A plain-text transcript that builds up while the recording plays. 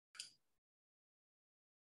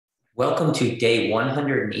Welcome to day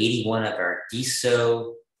 181 of our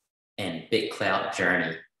DeSo and BitClout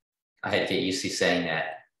journey. I had to get used to saying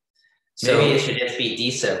that. Maybe it should just be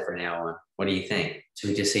DeSo from now on. What do you think?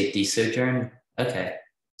 Should we just say DeSo journey? Okay,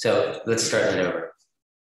 so let's start that over.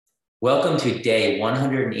 Welcome to day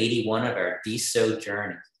 181 of our DeSo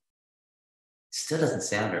journey. Still doesn't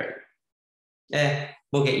sound right.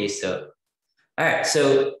 We'll get used to it. All right,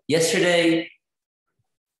 so yesterday,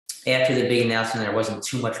 after the big announcement, there wasn't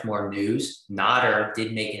too much more news. Nader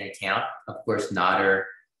did make an account. Of course, Nader,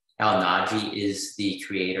 Al-Naji is the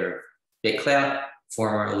creator of BitClout,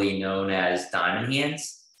 formerly known as Diamond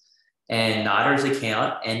Hands. And Nader's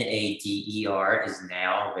account, Nader, is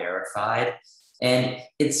now verified. And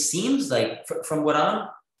it seems like, from what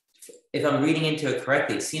if I'm reading into it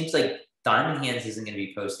correctly, it seems like Diamond Hands isn't going to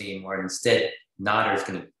be posting anymore. Instead, Nader's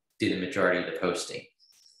going to do the majority of the posting.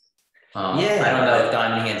 I don't know if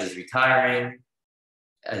Diamond Hands is retiring,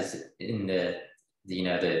 as in the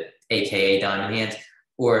AKA Diamond Hands,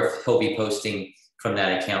 or if he'll be posting from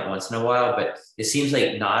that account once in a while. But it seems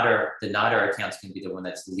like the Nader account is going to be the one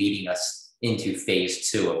that's leading us into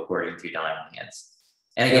phase 2, according to Diamond Hands.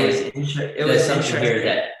 And again, it was something here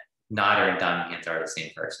that Nader and Diamond Hands are the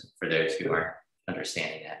same person, for those who aren't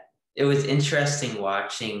understanding that. It was interesting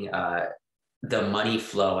watching the money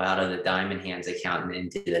flow out of the Diamond Hands account and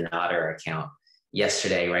into the Nader account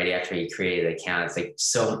yesterday, right after he created the account. It's like,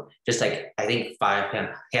 so just like, I think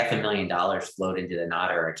 $500,000 flowed into the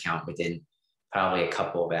Nader account within probably a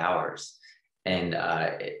couple of hours. And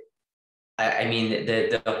I mean,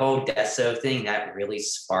 the whole DeSo thing, that really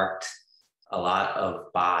sparked a lot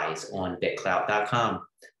of buys on BitClout.com.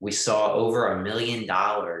 We saw over $1 million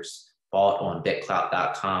bought on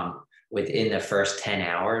BitClout.com within the first 10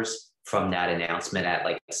 hours from that announcement at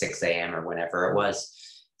like 6 a.m. or whenever it was.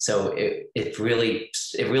 So it really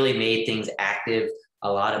made things active.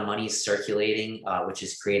 A lot of money circulating, which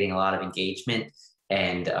is creating a lot of engagement,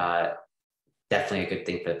 and definitely a good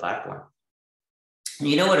thing for the platform.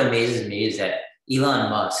 You know what amazes me is that Elon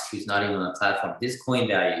Musk, who's not even on the platform, his coin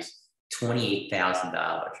value is $28,000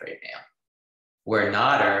 right now, where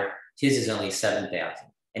Nader, his is only $7,000,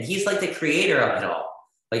 and he's like the creator of it all.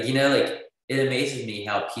 It amazes me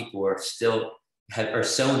how people are so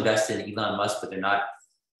invested in Elon Musk, but they're not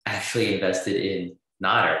actually invested in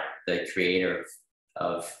Nader, the creator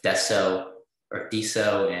of DeSo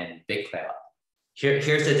and BitClout.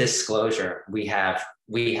 Here's the disclosure: we have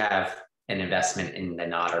an investment in the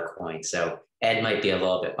Nader coin, so Ed might be a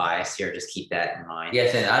little bit biased here. Just keep that in mind.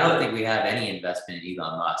 Yes, and I don't think we have any investment in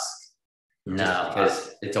Elon Musk. No,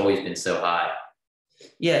 because it's always been so high.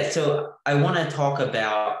 Yeah, so I want to talk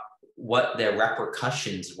about what the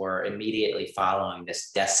repercussions were immediately following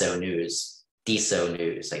this DeSo news. DeSo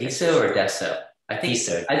news. DeSo or DeSo? I think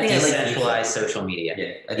DeSo. I think decentralized social media.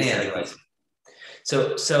 Yeah, I think I like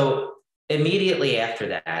So immediately after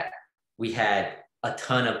that, we had a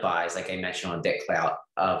ton of buys, like I mentioned on BitClout,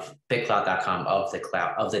 of BitClout.com, of the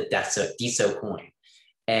DeSo coin.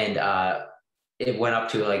 And it went up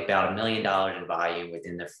to like about $1 million in volume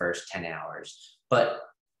within the first 10 hours. But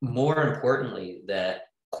more importantly, the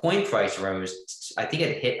coin price rose. I think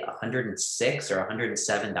it hit $106 or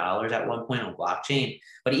 $107 at one point on blockchain.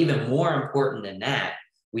 But even more important than that,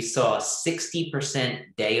 we saw a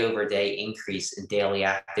 60% day over day increase in daily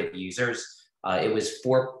active users. It was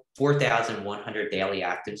 4,100 daily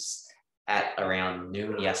actives at around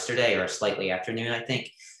noon yesterday, or slightly after noon, I think.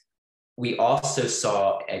 We also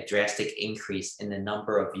saw a drastic increase in the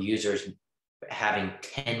number of users having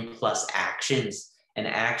 10 plus actions. An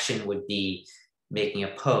action would be making a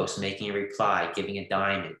post, making a reply, giving a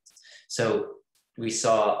diamond. So we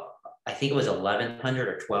saw, I think it was 1,100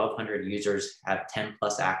 or 1,200 users have 10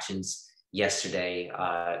 plus actions yesterday,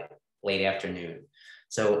 late afternoon.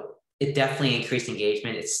 So it definitely increased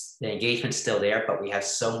engagement. The engagement's still there, but we have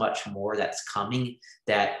so much more that's coming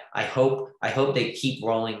that I hope they keep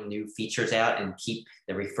rolling new features out and keep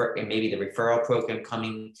maybe the referral program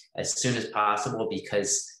coming as soon as possible,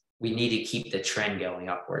 because we need to keep the trend going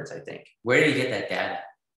upwards, I think. Where do you get that data?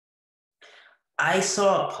 I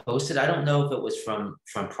saw it posted. I don't know if it was from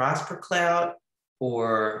Prosper Cloud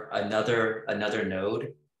or another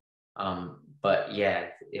node. But yeah,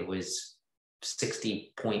 it was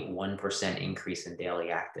 60.1% increase in daily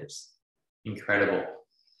actives. Incredible.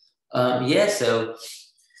 So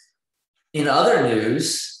in other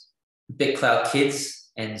news, BitClout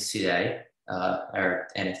Kids ends today. Our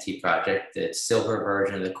NFT project. The silver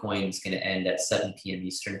version of the coin is going to end at 7 p.m.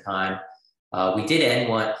 Eastern time. We did end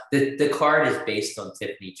one. The card is based on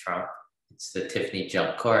Tiffany Trump. It's the Tiffany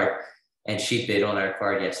Jump card. And she bid on our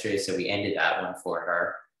card yesterday, so we ended that one for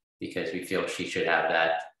her because we feel she should have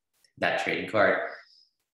that. that trading card.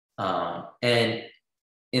 And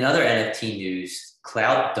in other NFT news,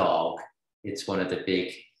 Clout Dog, it's one of the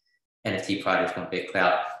big NFT projects on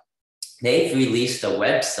BitClout. They've released a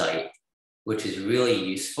website, which is really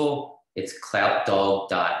useful. It's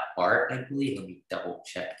cloutdog.art, I believe. Let me double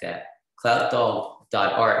check that.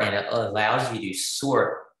 Cloutdog.art, and it allows you to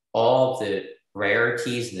sort all the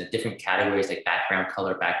rarities in the different categories like background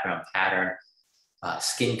color, background pattern,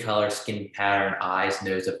 skin color, skin pattern, eyes,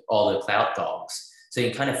 nose of all the Clout Dogs. So you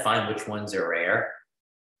can kind of find which ones are rare.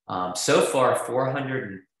 So far,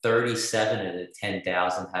 437 of the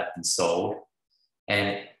 10,000 have been sold.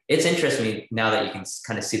 And it's interesting now that you can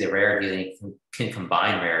kind of see the rarities, and you can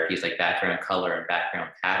combine rarities like background color and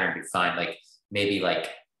background pattern to find like maybe like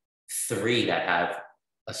 3 that have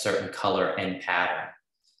a certain color and pattern.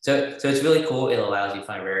 So it's really cool. It allows you to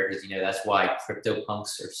find rarities. That's why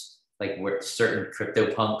CryptoPunks are like where certain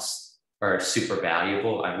CryptoPunks are super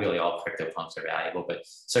valuable. Really all CryptoPunks are valuable, but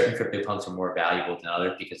certain CryptoPunks are more valuable than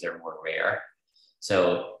others because they're more rare.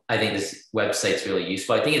 So I think this website's really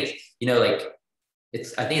useful. I think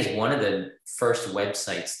it's, I think it's one of the first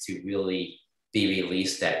websites to really be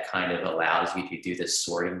released that kind of allows you to do this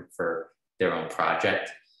sorting for their own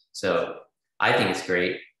project. So I think it's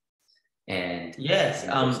great. And yes,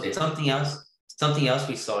 something else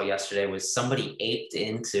we saw yesterday was somebody aped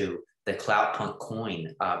into the CloutPunk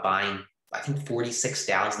coin, buying I think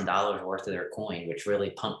 $46,000 worth of their coin, which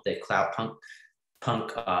really pumped the CloutPunk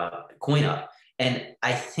coin up. And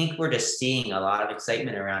I think we're just seeing a lot of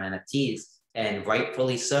excitement around NFTs, and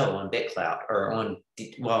rightfully so on BitClout, or on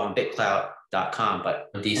BitClout.com, but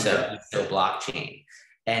on DeSo blockchain.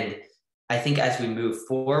 And I think as we move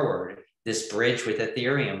forward, this bridge with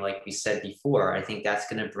Ethereum, like we said before, I think that's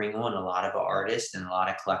going to bring on a lot of artists and a lot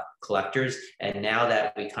of collectors. And now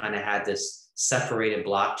that we kind of had this separated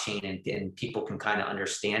blockchain and people can kind of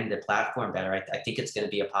understand the platform better, I think it's going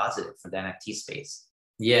to be a positive for the NFT space.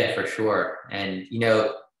 Yeah, for sure. And,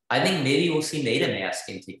 I think maybe we'll see MetaMask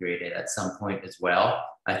integrated at some point as well.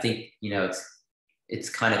 I think, it's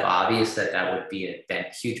kind of obvious that would be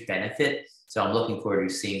a huge benefit. So I'm looking forward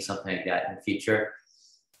to seeing something like that in the future.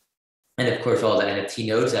 And of course, all the NFT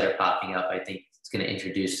nodes that are popping up, I think it's going to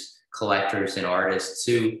introduce collectors and artists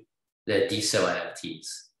to the DeSo NFTs.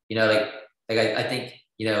 I think,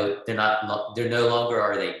 they're no longer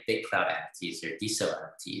are they BitClout NFTs, they're DeSo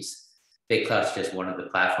NFTs. BitClout's just one of the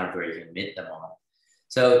platforms where you can mint them on.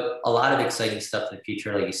 So a lot of exciting stuff in the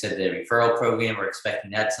future. Like you said, the referral program, we're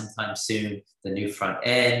expecting that sometime soon, the new front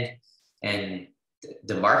end, and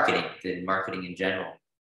the marketing in general.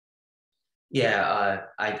 Yeah,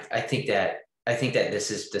 I think that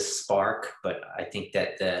this is the spark, but I think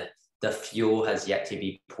that the fuel has yet to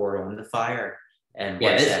be poured on the fire. And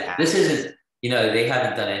this isn't, they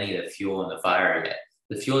haven't done any of the fuel in the fire yet.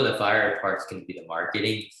 The fuel in the fire part is going to be the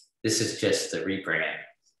marketing. This is just the rebrand.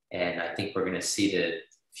 And I think we're going to see the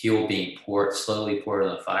fuel being slowly poured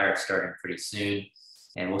on the fire starting pretty soon.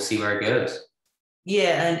 And we'll see where it goes.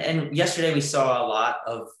 Yeah, and yesterday we saw a lot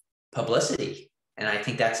of publicity. And I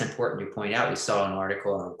think that's important to point out. We saw an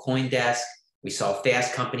article on CoinDesk. We saw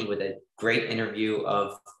Fast Company with a great interview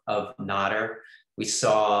of Nader. We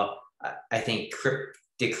saw, I think,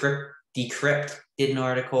 Decrypt did an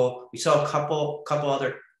article. We saw a couple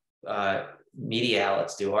other media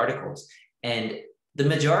outlets do articles, and the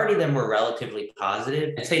majority of them were relatively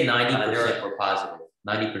positive. I'd say 90% were positive.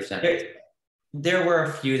 90%. There were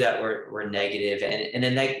a few that were negative, and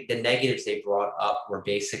the negatives they brought up were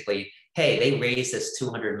basically, hey, they raised this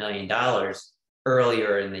 $200 million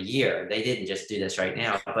earlier in the year. They didn't just do this right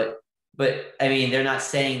now, but I mean, they're not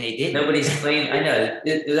saying they didn't. Nobody's claiming. I know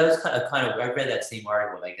that was kind of. I read that same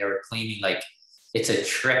article. Like they were claiming like it's a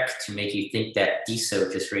trick to make you think that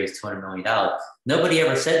DeSo just raised $200 million. Nobody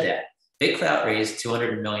ever said that. BitClout raised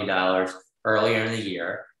 $200 million earlier in the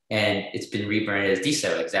year, and it's been rebranded as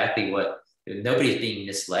DeSo. Exactly what. Nobody's being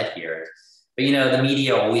misled here. But the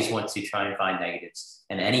media always wants to try and find negatives,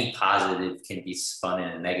 and any positive can be spun in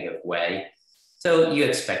a negative way. So you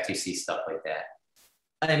expect to see stuff like that.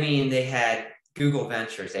 I mean, they had Google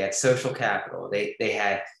Ventures, they had Social Capital, they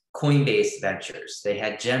had Coinbase Ventures, they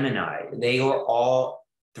had Gemini. They were all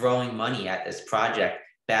throwing money at this project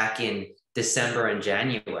back in December and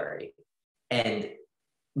January. And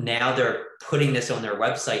now they're putting this on their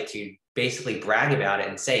website to basically brag about it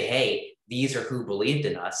and say, hey, these are who believed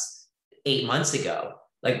in us 8 months ago.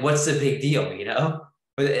 Like, what's the big deal,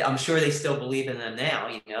 But I'm sure they still believe in them now,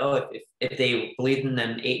 if they believed in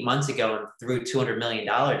them 8 months ago and threw $200 million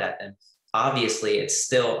at them, obviously it's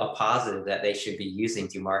still a positive that they should be using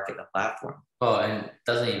to market the platform. Well, and it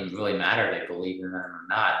doesn't even really matter if they believe in them or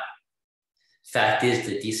not. fact is,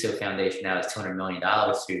 the DeSo Foundation now has $200 million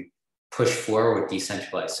to push forward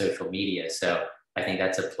decentralized social media. So I think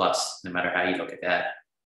that's a plus, no matter how you look at that.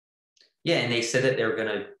 Yeah, and they said that they were going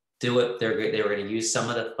to do it. They were going to use some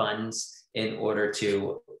of the funds in order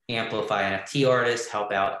to amplify NFT artists,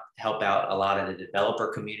 help out a lot of the developer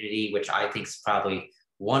community, which I think is probably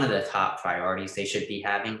one of the top priorities they should be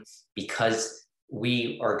having, because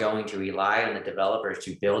we are going to rely on the developers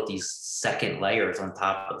to build these second layers on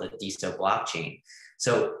top of the DeSo blockchain.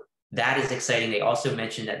 So that is exciting. They also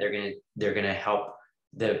mentioned that they're gonna help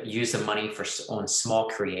use the money on small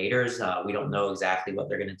creators. We don't know exactly what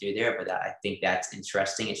they're going to do there, but I think that's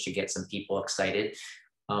interesting. It should get some people excited.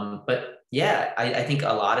 But yeah, I think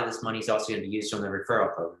a lot of this money is also going to be used on the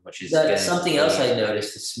referral program, which is something else I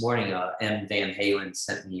noticed this morning. M. Van Halen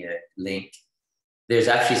sent me a link. There's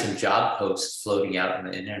actually some job posts floating out on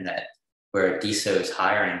the internet where DeSo is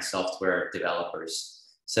hiring software developers.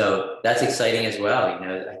 So that's exciting as well.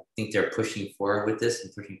 I think they're pushing forward with this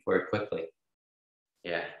and pushing forward quickly.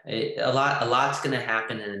 Yeah, a lot's going to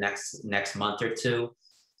happen in the next month or two.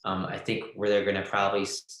 I think where they're going to probably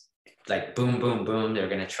like boom, boom, boom. They're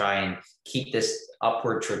going to try and keep this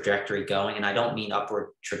upward trajectory going. And I don't mean upward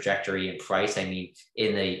trajectory in price. I mean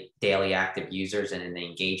in the daily active users and in the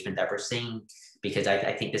engagement that we're seeing, because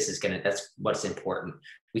I think this is that's what's important.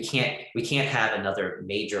 We can't have another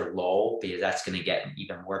major lull, because that's going to get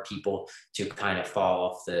even more people to kind of fall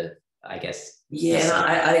off I guess. Yeah,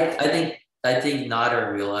 I think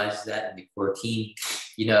Nader realized that in the core team.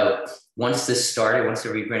 Once the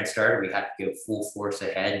rebrand started, we had to go full force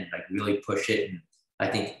ahead and like really push it. And I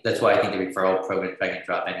think that's why I think the referral program is going to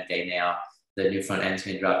drop any day now. The new front end's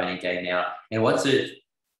going to drop any day now. And once the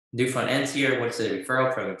new front end's here, once the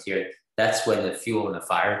referral program's here, that's when the fuel and the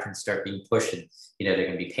fire can start being pushed. And they're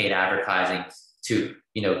going to be paid advertising to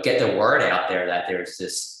get the word out there that there's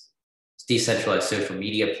this decentralized social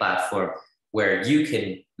media platform where you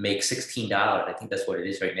can make $16, I think that's what it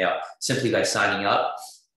is right now, simply by signing up,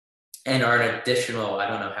 and earn additional, I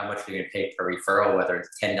don't know how much they're going to pay per referral, whether it's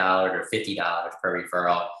 $10 or $50 per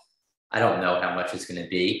referral. I don't know how much it's going to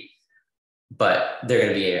be, but they're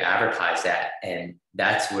going to be able to advertise that. And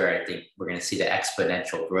that's where I think we're going to see the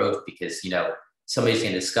exponential growth, because, somebody's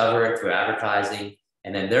going to discover it through advertising,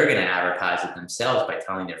 and then they're going to advertise it themselves by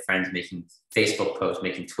telling their friends, making Facebook posts,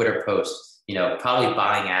 making Twitter posts, probably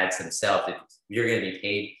buying ads themselves. If you're going to be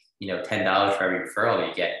paid, $10 for every referral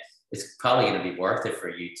you get, it's probably going to be worth it for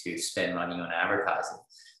you to spend money on advertising.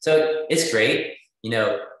 So it's great.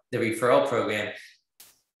 The referral program,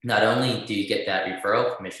 not only do you get that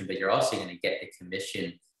referral commission, but you're also going to get the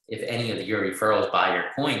commission. If any of your referrals buy your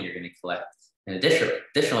coin, you're going to collect an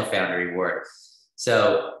additional founder reward.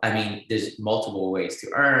 So, there's multiple ways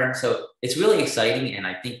to earn. So it's really exciting. And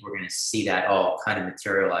I think we're going to see that all kind of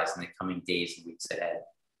materialize in the coming days and weeks ahead.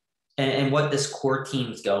 And what this core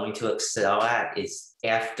team is going to excel at is,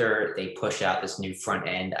 after they push out this new front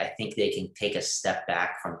end, I think they can take a step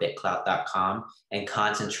back from BitClout.com and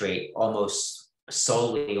concentrate almost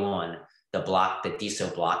solely on the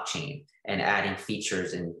DeSo blockchain, and adding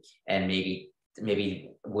features and maybe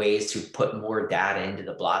ways to put more data into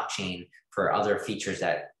the blockchain for other features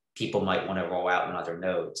that people might want to roll out in other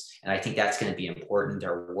nodes. And I think that's going to be important,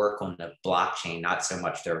 their work on the blockchain, not so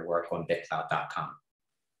much their work on BitClout.com.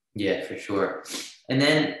 Yeah, for sure. And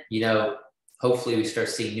then, hopefully we start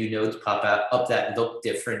seeing new nodes pop up that look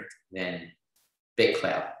different than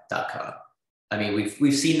BitClout.com.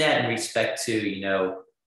 We've seen that in respect to,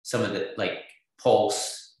 some of the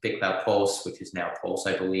Pulse, BitClout Pulse, which is now Pulse,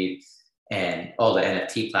 I believe, and all the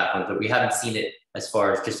NFT platforms, but we haven't seen it as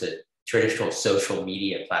far as just a traditional social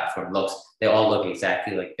media platform looks. They all look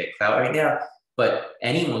exactly like BitClout right now, but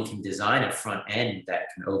anyone can design a front end that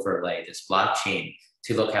can overlay this blockchain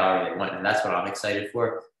to look however they want. And that's what I'm excited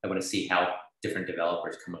for. I want to see how different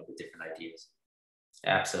developers come up with different ideas.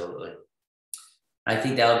 Absolutely. I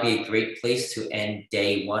think that would be a great place to end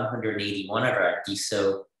day 181 of our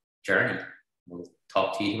DeSo journey. We'll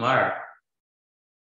talk to you tomorrow.